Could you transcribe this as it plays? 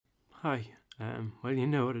Hi. Well, you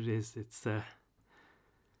know what it is. It's the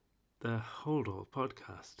Hold All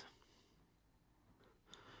podcast.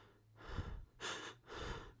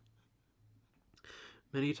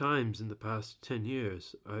 Many times in the past 10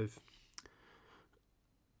 years, I've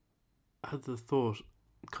had the thought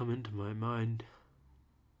come into my mind.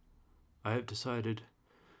 I have decided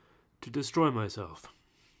to destroy myself.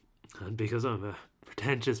 And because I'm a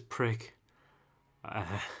pretentious prick,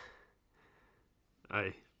 I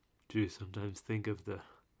do sometimes think of the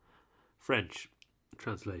French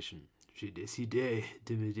translation. J'ai décidé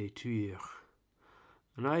de me détruire.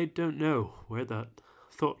 And I don't know where that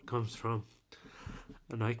thought comes from.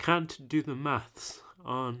 And I can't do the maths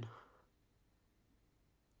on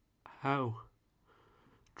how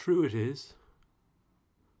true it is,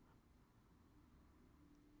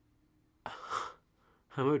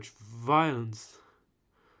 how much violence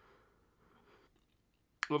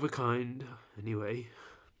of a kind, anyway,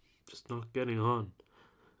 just not getting on,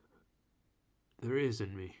 there is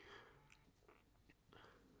in me.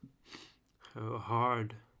 How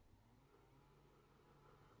hard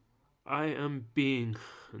I am being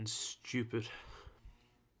and stupid.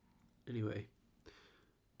 Anyway,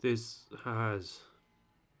 this has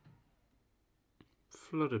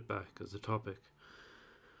flooded back as a topic.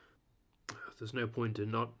 There's no point in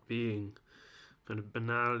not being kind of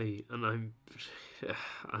banally, and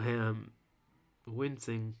I am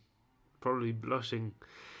wincing, probably blushing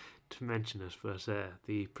to mention it, but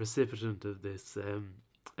the precipitant of this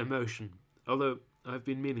emotion. Although I've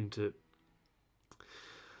been meaning to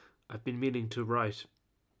write.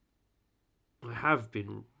 I have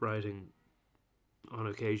been writing on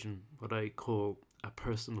occasion what I call a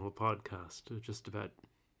personal podcast, just about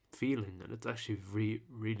feeling, and it's actually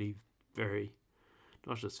really very,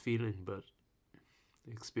 not just feeling, but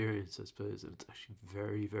experience, I suppose, and it's actually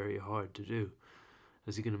very, very hard to do,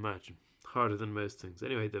 as you can imagine. Harder than most things.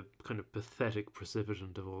 Anyway, the kind of pathetic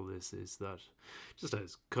precipitant of all this is that just I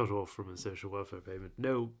was cut off from a social welfare payment.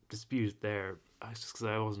 No dispute there. Just because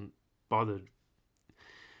I wasn't bothered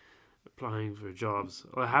applying for jobs.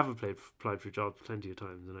 Well, I have applied for jobs plenty of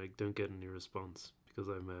times and I don't get any response because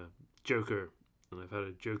I'm a joker and I've had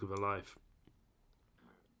a joke of a life.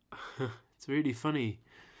 It's really funny.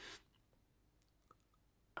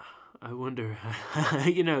 I wonder,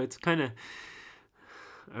 it's kind of,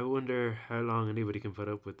 I wonder how long anybody can put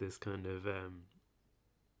up with this kind of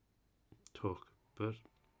talk, but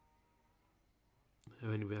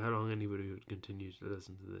how long anybody would continue to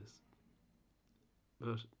listen to this.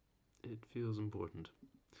 But it feels important.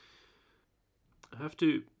 I have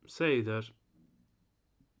to say that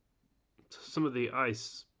some of the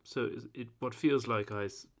ice, what feels like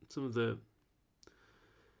ice, some of the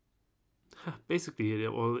basically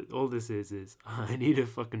all this is I need a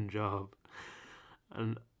fucking job,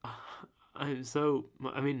 and I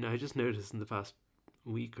just noticed in the past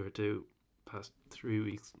week or two, past 3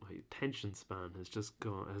 weeks, my attention span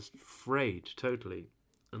has frayed totally,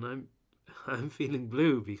 and I'm feeling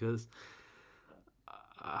blue because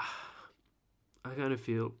I kind of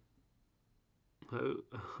feel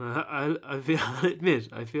I'll admit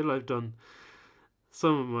I feel I've done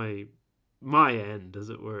some of my end, as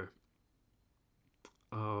it were,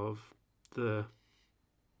 of the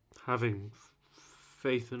having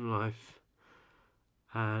faith in life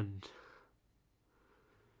and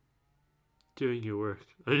doing your work.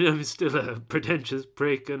 I mean, I'm still a pretentious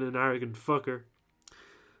prick and an arrogant fucker,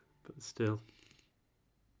 but still,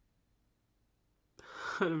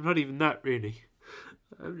 I'm not even that really.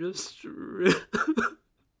 I'm just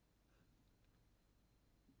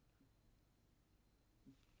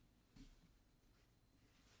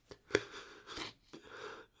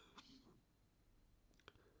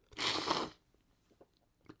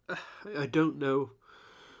I don't know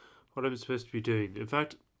what I'm supposed to be doing. In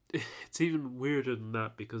fact, it's even weirder than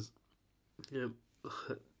that because the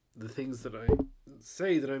things that I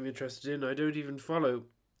say that I'm interested in, I don't follow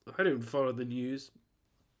the news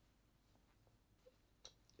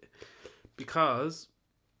because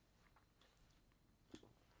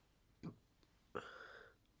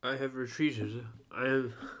I have retreated. I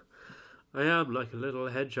am like a little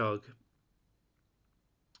hedgehog.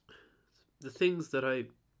 The things that I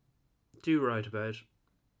do write about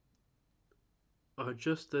are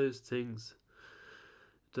just those things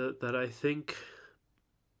that I think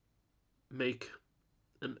make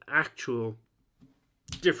an actual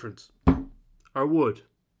difference, or would.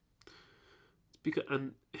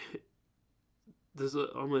 And there's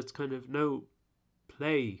almost kind of no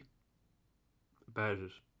play about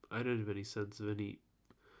it. I don't have any sense of any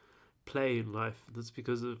play in life. That's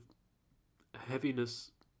because of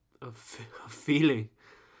heaviness of feeling.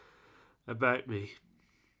 about me,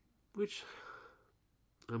 which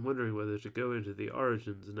I'm wondering whether to go into the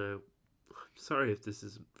origins now. I'm sorry if this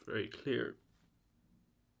isn't very clear.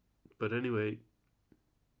 But anyway,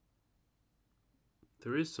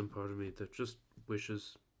 there is some part of me that just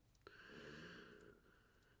wishes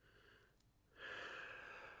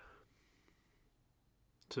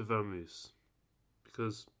to vamoose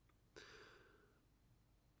because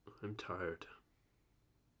I'm tired.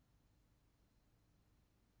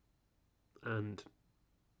 And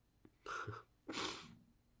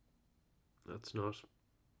that's not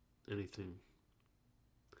anything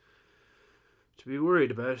to be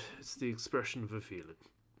worried about. It's the expression of a feeling.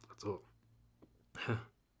 That's all. I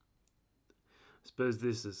suppose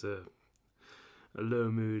this is a low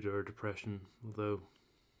mood or a depression, although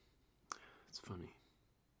it's funny.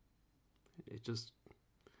 It just,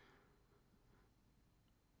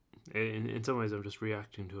 in some ways, I'm just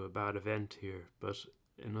reacting to a bad event here, but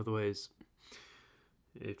in other ways,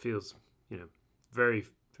 it feels, very,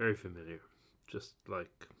 very familiar. Just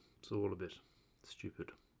like it's all a bit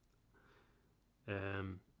stupid.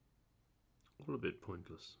 All a bit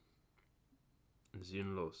pointless.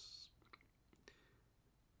 Sinnlos.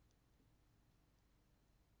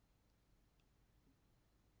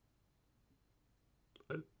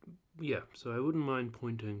 Yeah, so I wouldn't mind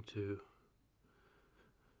pointing to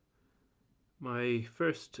my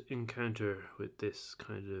first encounter with this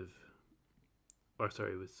kind of,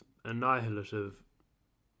 with annihilative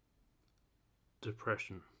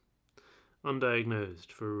depression,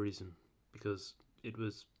 undiagnosed for a reason, because it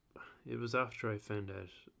was after I found out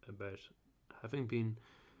about having been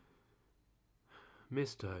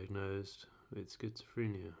misdiagnosed with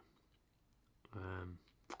schizophrenia.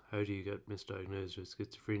 How do you get misdiagnosed with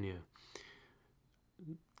schizophrenia?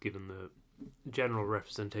 Given the general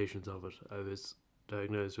representations of it, I was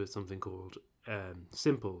diagnosed with something called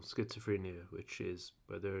simple schizophrenia, which is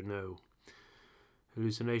where there are no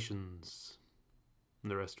hallucinations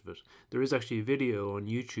and the rest of it. There is actually a video on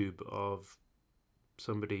YouTube of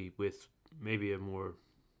somebody with maybe a more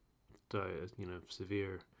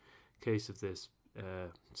severe case of this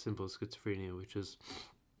simple schizophrenia, which is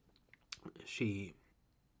she's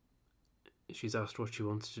asked what she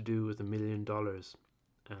wants to do with $1 million,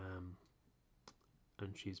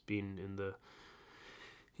 and she's been in the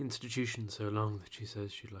institution so long that she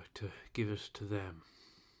says she'd like to give it to them.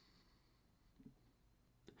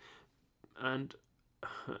 And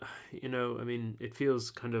it feels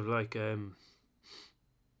kind of like I'm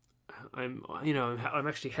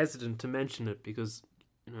actually hesitant to mention it because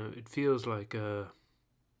it feels like an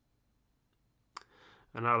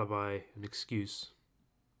alibi, an excuse.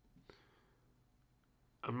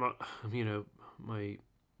 I'm not, my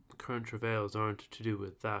current travails aren't to do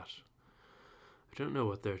with that. I don't know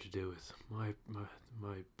what they're to do with my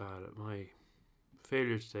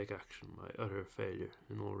failure to take action, my utter failure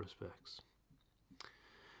in all respects.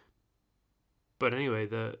 But anyway,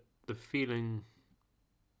 the feeling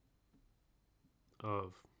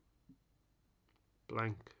of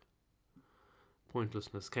blank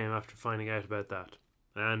pointlessness came after finding out about that.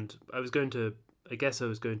 And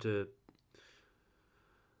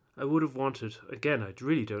I would have wanted, again, I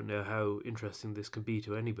really don't know how interesting this can be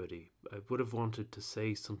to anybody. I would have wanted to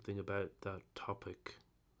say something about that topic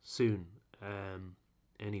soon,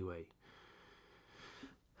 anyway.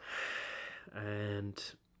 And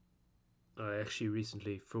I actually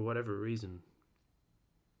recently, for whatever reason,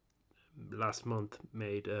 last month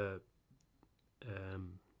made a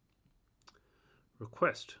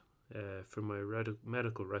request for my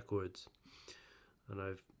medical records,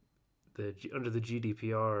 and under the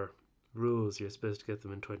GDPR rules, you're supposed to get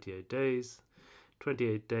them in 28 days.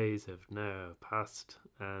 28 days have now passed,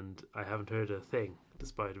 and I haven't heard a thing,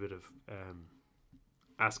 despite a bit of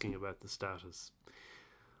asking about the status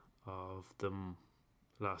of them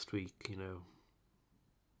last week.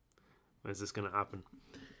 When's this going to happen?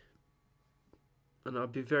 And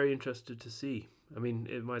I'd be very interested to see. I mean,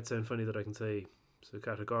 it might sound funny that I can say so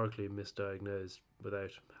categorically misdiagnosed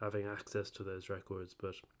without having access to those records,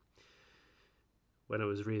 but when it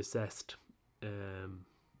was reassessed,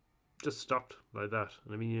 just stopped like that.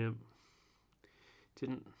 And I mean,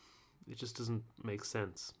 it just doesn't make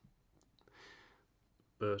sense.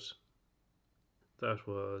 But that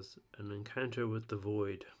was an encounter with the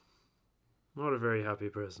void. Not a very happy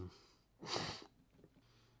person.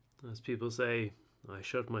 As people say, I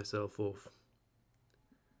shut myself off.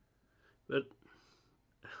 But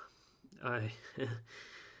I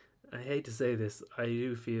hate to say this, I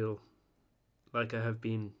do feel like I have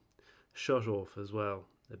been shut off as well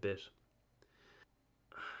a bit.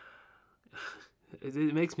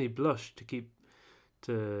 It makes me blush to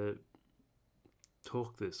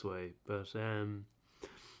talk this way, but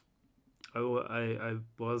I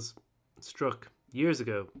was struck years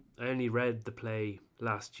ago. I only read the play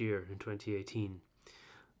last year in 2018,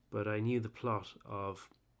 but I knew the plot of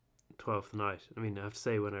Twelfth Night. I mean, I have to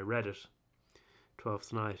say, when I read it,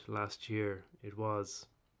 Twelfth Night last year, it was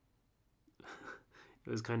it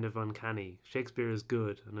was kind of uncanny. Shakespeare is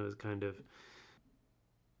good, and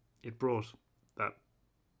it brought that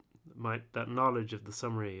that knowledge of the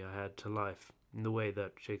summary I had to life in the way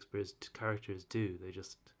that Shakespeare's characters do. They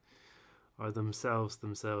just are themselves.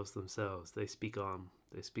 They speak on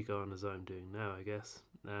as I'm doing now, I guess,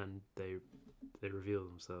 and they reveal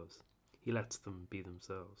themselves. He lets them be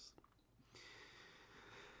themselves.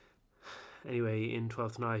 Anyway, in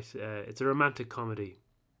Twelfth Night, it's a romantic comedy.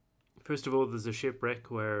 First of all, there's a shipwreck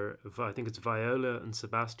where I think it's Viola and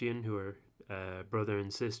Sebastian, who are brother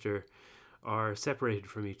and sister, are separated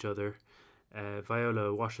from each other.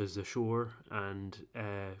 Viola washes ashore and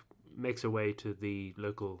makes her way to the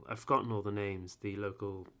local, I've forgotten all the names, the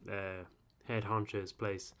local head honcho's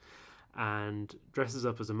place, and dresses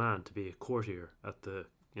up as a man to be a courtier at the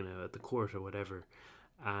court or whatever,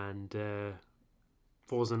 and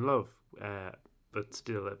falls in love,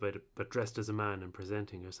 but dressed as a man and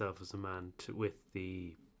presenting herself as a man with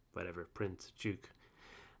the whatever prince, duke,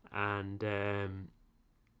 and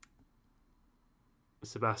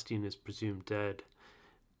Sebastian is presumed dead.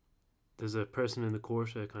 There's a person in the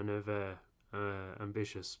court, a kind of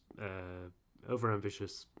ambitious,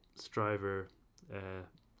 over-ambitious striver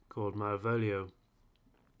called Malvolio,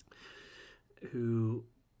 who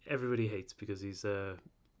everybody hates because he's a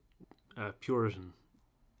Puritan,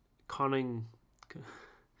 conning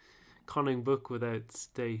book without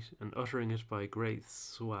state and uttering it by great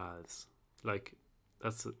swaths. Like,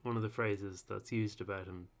 that's one of the phrases that's used about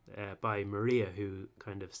him by Maria, who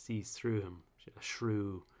kind of sees through him, a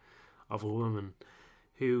shrew of a woman,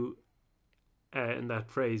 who, and that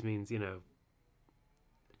phrase means,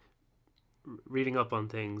 reading up on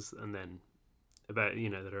things and then about,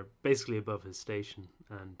 that are basically above his station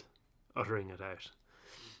and uttering it out.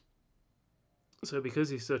 So because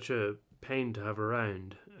he's such a pain to have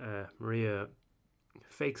around, Maria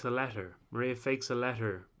fakes a letter.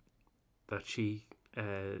 That she,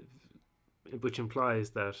 which implies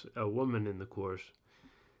that a woman in the court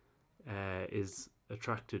is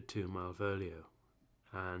attracted to Malvolio,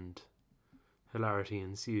 and hilarity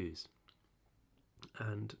ensues.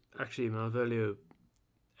 And actually, Malvolio,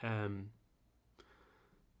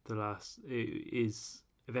 is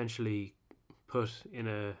eventually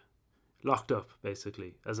locked up,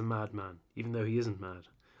 basically, as a madman, even though he isn't mad,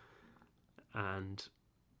 and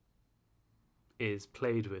is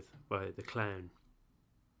played with by the clown.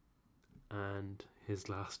 And his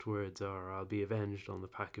last words are, "I'll be avenged on the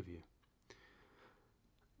pack of you."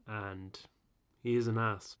 And he is an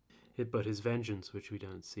ass, but his vengeance, which we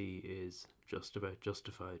don't see, is just about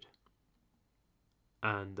justified.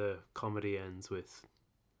 And the comedy ends with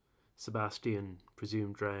Sebastian,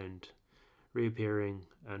 presumed drowned, reappearing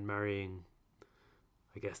and marrying,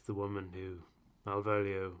 I guess, the woman who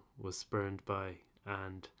Malvolio was spurned by,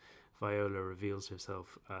 and Viola reveals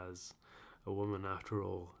herself as a woman after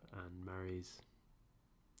all and marries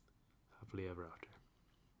happily ever after.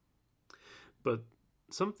 But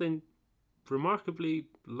something remarkably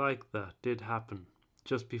like that did happen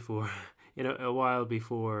just before, a while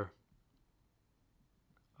before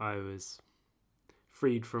I was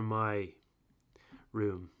freed from my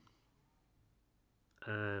room.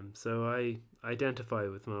 So I identify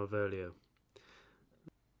with Malvolio.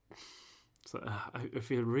 So I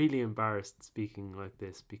feel really embarrassed speaking like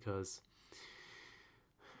this because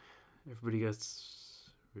everybody gets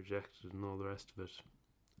rejected and all the rest of it,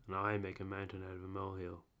 and I make a mountain out of a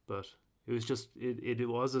molehill. But it was just, it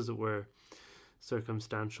was, as it were,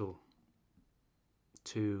 circumstantial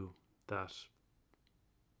to that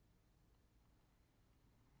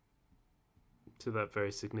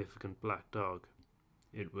very significant black dog.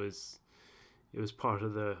 It was part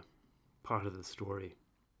of the story,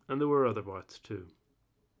 and there were other parts too,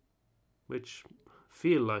 which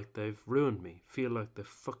feel like they've ruined me, feel like they've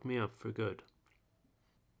fucked me up for good.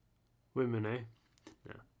 Women, eh?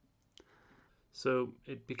 Yeah. So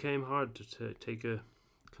it became hard to take a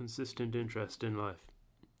consistent interest in life.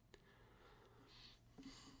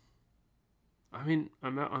 I mean,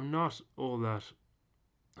 I'm not all that.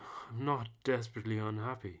 I'm not desperately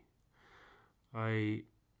unhappy. I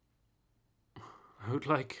would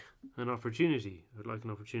like an opportunity. I would like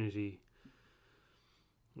an opportunity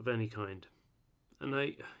of any kind.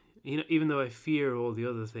 And even though I fear all the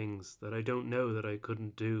other things that I don't know that I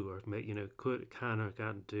couldn't do or can or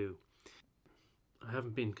can't do, I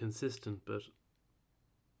haven't been consistent, but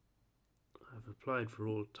applied for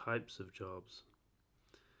all types of jobs.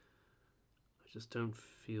 I just don't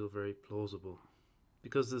feel very plausible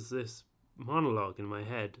because there's this monologue in my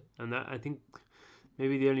head, and that I think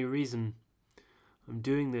maybe the only reason I'm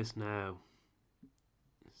doing this now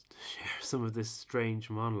is to share some of this strange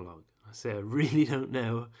monologue. I say I really don't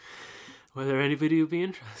know whether anybody will be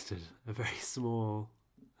interested. A very small,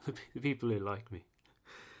 the people who like me.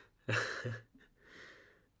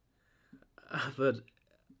 But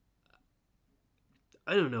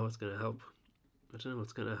I don't know what's going to help. I don't know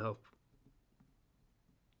what's going to help.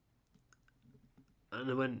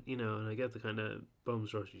 And when, and I get the kind of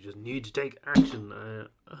bums rush, you just need to take action. I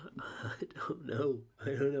don't know. I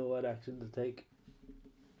don't know what action to take.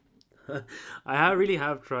 I really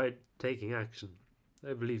have tried taking action.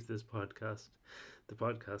 I believe this podcast, the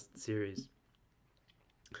podcast series,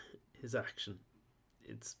 is action.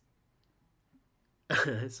 It's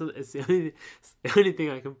the only thing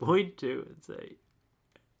I can point to and say,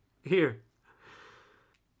 here.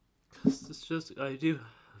 It's just, I do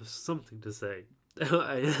have something to say.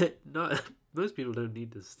 Not most people don't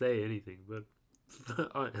need to say anything, but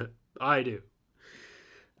I do.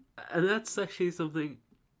 And that's actually something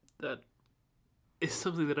that is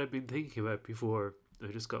something that I've been thinking about before I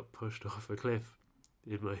just got pushed off a cliff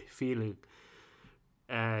in my feeling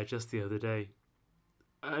just the other day.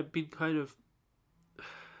 I've been kind of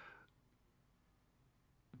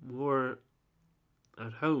more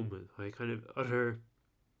at home with my kind of utter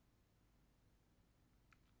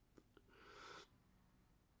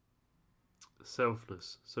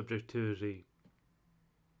selfness, subjectivity,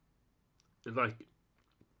 like,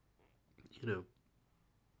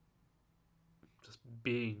 just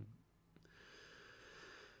being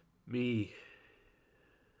me.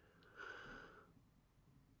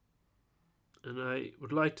 And I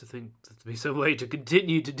would like to think that there'd be some way to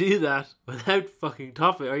continue to do that without fucking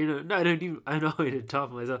topping, or I'm not going to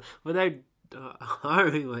top myself, without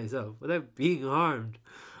harming myself, without being harmed.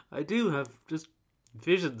 I do have just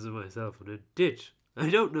visions of myself in a ditch. I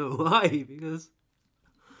don't know why, because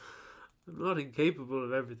I'm not incapable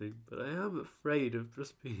of everything, but I am afraid of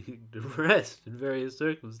just being depressed in various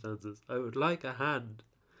circumstances. I would like a hand,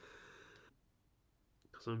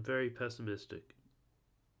 because I'm very pessimistic.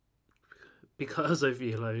 Because I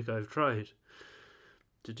feel like I've tried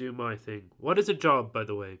to do my thing. What is a job, by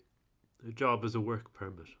the way? A job is a work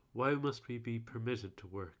permit. Why must we be permitted to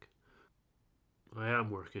work? I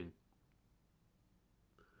am working.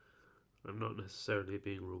 I'm not necessarily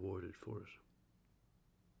being rewarded for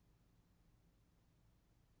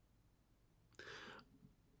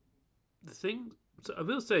it. So I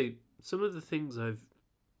will say, some of the things it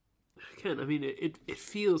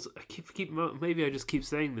feels, maybe I just keep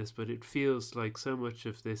saying this, but it feels like so much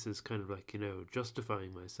of this is kind of like,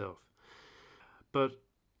 justifying myself. But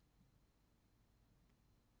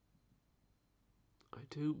I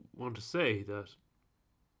do want to say that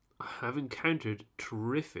I have encountered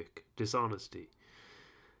terrific dishonesty,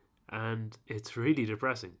 and it's really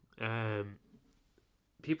depressing.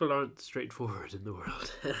 People aren't straightforward in the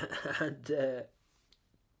world,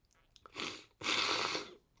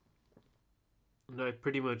 and I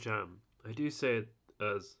pretty much am. I do say it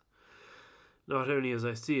as not only as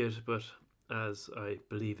I see it, but as I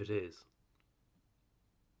believe it is.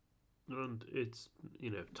 And it's,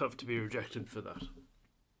 tough to be rejected for that.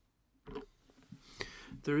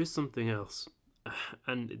 There is something else.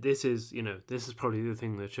 And this is probably the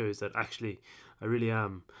thing that shows that actually I really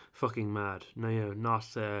am fucking mad. No, not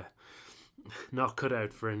cut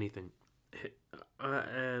out for anything.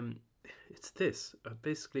 It's this.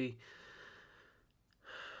 Basically,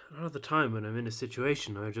 a lot of the time when I'm in a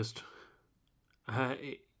situation, I just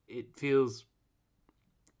it feels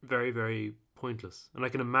very, very pointless, and I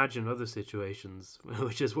can imagine other situations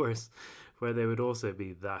which is worse, where they would also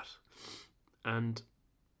be that. And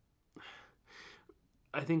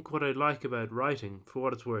I think what I like about writing, for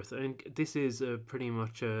what it's worth, I think this is pretty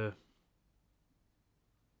much I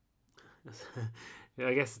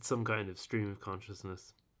guess it's some kind of stream of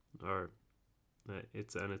consciousness, or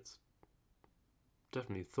it's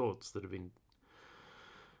definitely thoughts that have been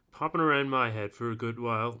popping around my head for a good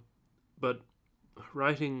while. But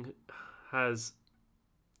writing has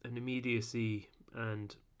an immediacy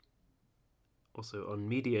and also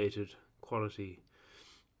unmediated quality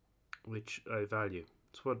which I value.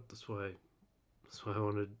 That's why I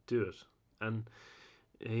want to do it. And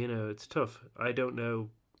it's tough. I don't know,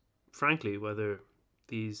 frankly, whether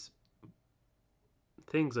these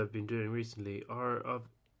things I've been doing recently are of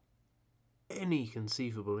any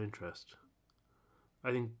conceivable interest.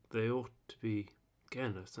 I think they ought to be.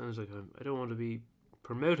 Again, it sounds like I don't want to be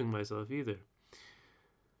promoting myself either.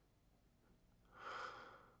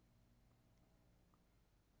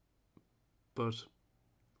 but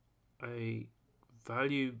I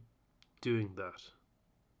value doing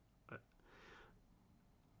that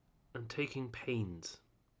and taking pains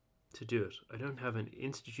to do it. I don't have an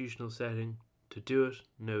institutional setting to do it.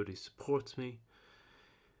 Nobody supports me.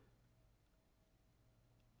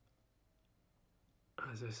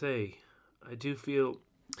 As I say, I do feel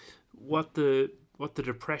what the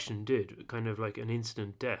depression did, kind of like an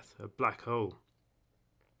instant death, a black hole.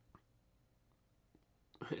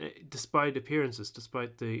 Despite appearances,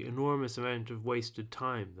 despite the enormous amount of wasted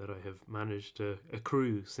time that I have managed to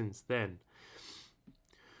accrue since then,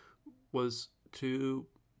 was to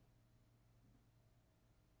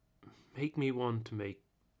make me want to make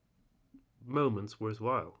moments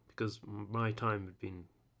worthwhile, because my time had been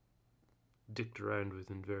dicked around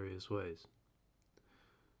with in various ways.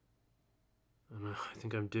 And I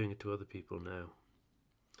think I'm doing it to other people now,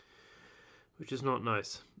 which is not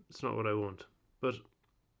nice. It's not what I want. But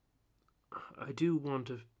I do want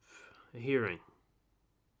a hearing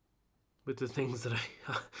with the things that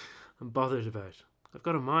I'm bothered about. I've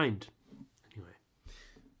got a mind. Anyway.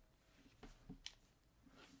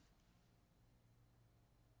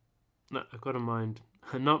 No, I've got a mind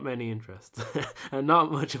and not many interests and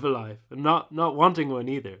not much of a life and not wanting one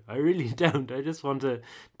either. I really don't. I just want to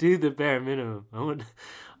do the bare minimum.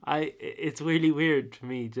 It's really weird to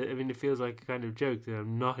me. It feels like a kind of joke that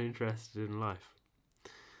I'm not interested in life.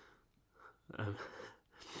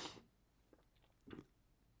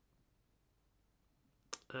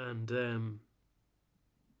 And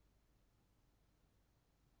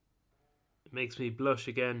it makes me blush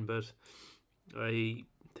again, but I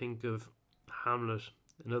think of Hamlet,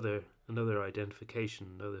 another identification,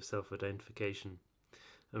 another self-identification,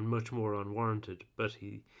 and much more unwarranted. But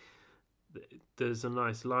there's a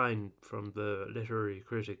nice line from the literary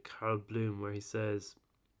critic Karl Bloom where he says,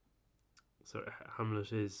 so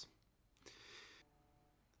Hamlet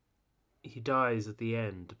he dies at the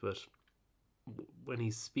end, but when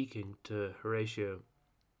he's speaking to Horatio,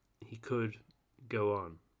 he could go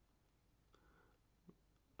on.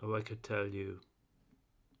 Oh, I could tell you,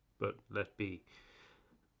 but let be.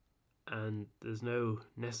 And there's no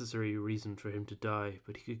necessary reason for him to die,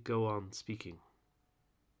 but he could go on speaking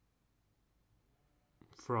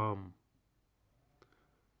from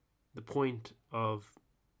the point of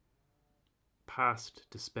past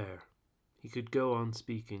despair. He could go on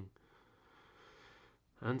speaking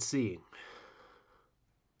and seeing.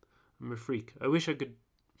 I'm a freak. I wish I could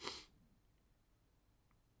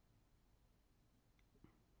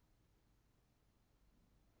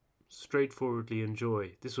straightforwardly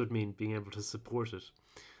enjoy. This would mean being able to support it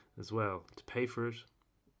as well, to pay for it.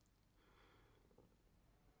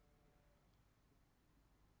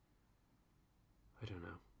 I don't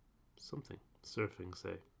know. Something. Surfing,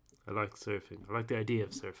 say. I like surfing. I like the idea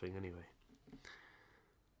of surfing anyway.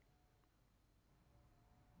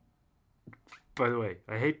 By the way,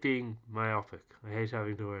 I hate being myopic. I hate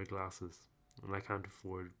having to wear glasses. And I can't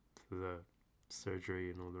afford the surgery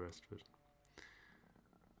and all the rest of it.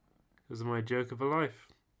 It was my joke of a life.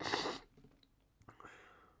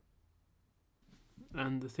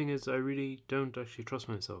 And the thing is, I really don't actually trust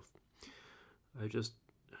myself. I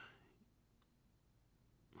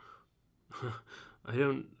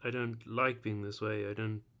don't like being this way.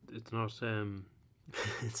 It's not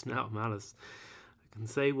it's not malice. I can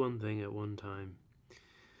say one thing at one time.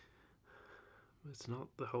 But it's not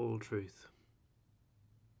the whole truth.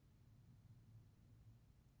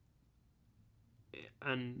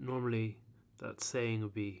 And normally that saying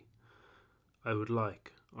would be I would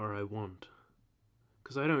like or I want.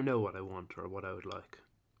 Because I don't know what I want or what I would like.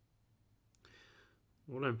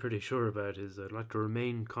 What I'm pretty sure about is I'd like to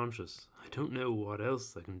remain conscious. I don't know what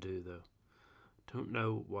else I can do though. I don't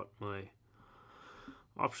know what my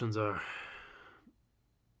options are.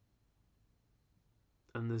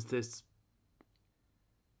 And there's this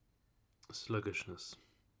sluggishness,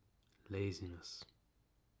 laziness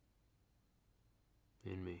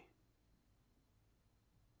in me.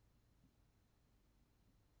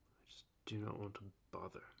 I just do not want to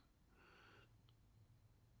bother.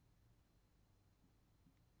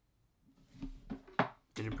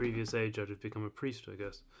 In a previous age, I'd have become a priest, I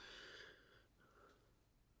guess.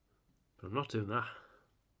 But I'm not doing that.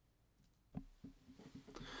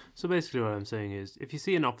 So basically what I'm saying is, if you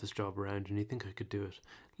see an office job around and you think I could do it,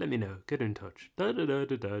 let me know. Get in touch. Da da da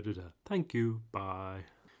da da da da. Thank you. Bye.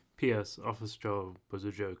 P.S. Office job was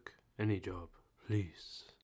a joke. Any job. Please.